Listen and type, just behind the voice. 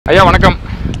ஐயா வணக்கம்.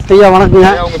 ஐயா வணக்கங்க.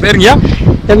 உங்க பேருங்கய்யா?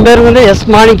 என் பேர் வந்து எஸ்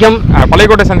மாணிக்கம்.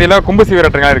 பழையக்கோட்டை சந்தையில கொம்பு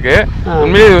சீவிரட்டுங்களா இருக்கு.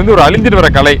 உண்மையிலே இது வந்து ஒரு அழிஞ்சிட்டு வர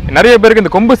கலை. நிறைய பேருக்கு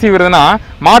இந்த கொம்பு சீவுறதுன்னா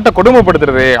மாட்டை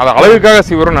கொடுமைப்படுத்துறது, அதை அழகுக்காக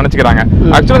சீவுறோம்னு நினைச்சுக்கிறாங்க.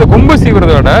 ஆக்சுவலா இந்த கொம்பு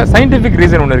சீவுறதோட சயின்டிபிக்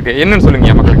ரீசன் ஒன்று இருக்கு. என்னன்னு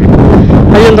சொல்லுங்க மக்களுக்கு?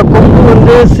 ஐயா, இந்த கொம்பு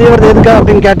வந்து சீவுறது எதுக்கா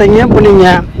அப்படின்னு கேட்டீங்க. இப்போ நீங்க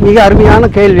மிக அருமையான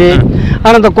கேள்வி.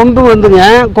 ஆனால் இந்த கொம்பு வந்துங்க,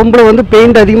 கொம்புல வந்து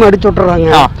பெயிண்ட் அதிகமாக அடிச்சு விட்டுறாங்க.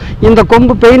 இந்த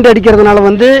கொம்பு பெயிண்ட் அடிக்கிறதுனால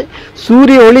வந்து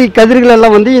சூரிய ஒளி கதிர்கள்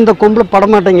எல்லாம் வந்து இந்த கொம்புல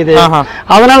படமாட்டேங்குது.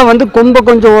 அதனால வந்து கொம்பை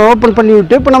கொஞ்சம் ஓப்பன் பண்ணி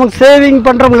விட்டு, இப்போ நமக்கு சேவிங்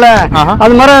பண்றோம்ல,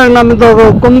 அது மாதிரி நம்ம இந்த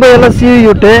கொம்பை எல்லாம் சீவி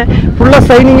விட்டு ஃபுல்லாக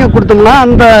சைனிங்காக கொடுத்தோம்னா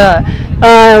அந்த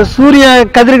சூரிய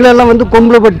கதிர்கள் எல்லாம் வந்து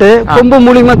கொம்புல பட்டு கொம்பு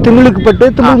மூலியமா திமிழுக்கு பட்டு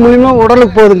திமிழ் மூலியமா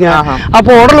உடலுக்கு போகுதுங்க.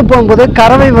 அப்போ உடலுக்கு போகும்போது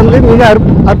கறவை வந்து மிக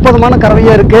அற்புதமான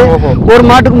கறவையா இருக்கு. ஒரு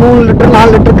மாட்டுக்கு 3 லிட்டர்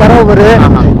 4 லிட்டர் கறவை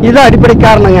வரும். இது அடிப்படை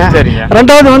காரணங்க.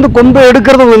 ரெண்டாவது வந்து கொம்பு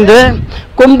எடுக்கிறது வந்து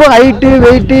கொம்பு ஹைட்டு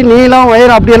வெயிட்டு நீளம்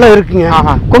உயரம் அப்படியெல்லாம் இருக்குங்க.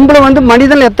 கொம்புல வந்து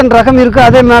மனிதன் எத்தனை ரகம் இருக்கு,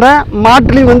 அதே மாதிரி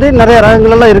மாட்டுலயும் வந்து நிறைய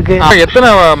ரகங்கள் எல்லாம் இருக்கு. எத்தனை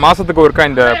மாசத்துக்கு ஒருக்கா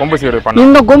இந்த கொம்பு சீவுறது?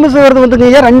 இந்த கொம்பு சீவுறது வந்து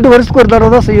 2 வருஷத்துக்கு ஒரு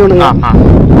தடவை தான் செய்யணுங்க.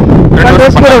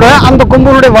 அந்த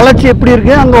கொம்புடைய வளர்ச்சி எப்படி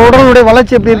இருக்கு, அந்த உடலுடைய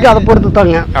வளர்ச்சி எப்படி இருக்கு, அதை பொறுத்து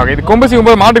தாங்க. இது கொம்பு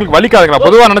சீவும்போது மாட்டுக்கு வலிக்காதுங்களா?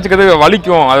 பொதுவா நினைச்சுக்கிறது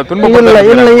வலிக்கும், அது துன்பம்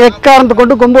இல்லை. எக்காரணத்தை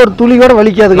கொண்டு கொம்பு ஒரு துளி கூட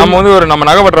வலிக்காது. நம்ம வந்து ஒரு நம்ம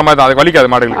நகை வெட்டுற மாதிரி அது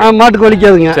வலிக்காது மாட்டுக்கு. மாட்டுக்கு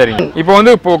வலிக்காதுங்க. சரி, இப்போ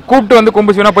வந்து கூப்பிட்டு வந்து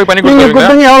கொம்பு சீவனா போய் பண்ணி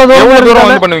கொடுத்துருவீங்க. எவ்வளவு தூரம்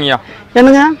வந்து பண்ணுவீங்க?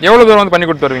 என்னங்க, எவ்வளவு தூரம் வந்து பண்ணி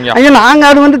கொடுத்து வருவீங்க? ஐயா, நாங்க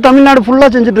அது வந்து தமிழ்நாடு ஃபுல்லா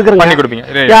செஞ்சுட்டு இருக்கிறோம். பண்ணி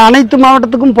கொடுப்பீங்க? அனைத்து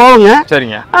மாவட்டத்துக்கும் போவோங்க.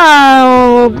 சரிங்க.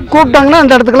 கூப்பிட்டாங்கன்னா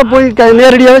அந்த இடத்துக்குலாம் போய்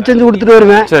நேரடியாவே செஞ்சு கொடுத்துட்டு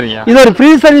வருவேன். சரிங்க. இது ஒரு ஃப்ரீ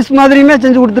சர்வீஸ் மாதிரியுமே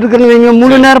செஞ்சு கொடுத்துருக்கேன்.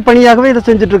 முழு நேர பணியாகவே இதை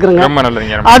செஞ்சுட்டு இருக்கிறேங்க. ரொம்ப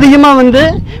நல்லதுங்க. அதிகமா வந்து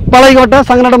பழையக்கோட்டை,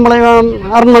 சங்கடம்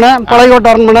அரண்மனை,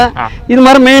 பழையக்கோட்டை அரண்மனை, இது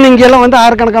மாதிரி மெயின் இங்கெல்லாம் வந்து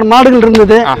 1000கணக்கான மாடுகள்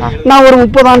இருந்தது. நான் ஒரு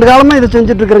 30 ஆண்டு காலமா இதை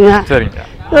செஞ்சுட்டு இருக்கிறேங்க. சரிங்க.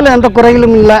 இதுல எந்த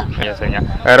குறைகளும் இல்லை.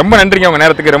 ரொம்ப நன்றிங்க. உங்க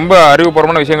நேரத்துக்கு ரொம்ப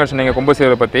அறிவுபூர்வமான விஷயங்கள் சொன்னீங்க கொம்பு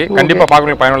சீவுறதை பத்தி. கண்டிப்பா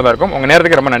பார்க்கறதுக்கு பயனுள்ளதா இருக்கும். உங்க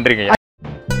நேரத்துக்கு ரொம்ப நன்றிங்க.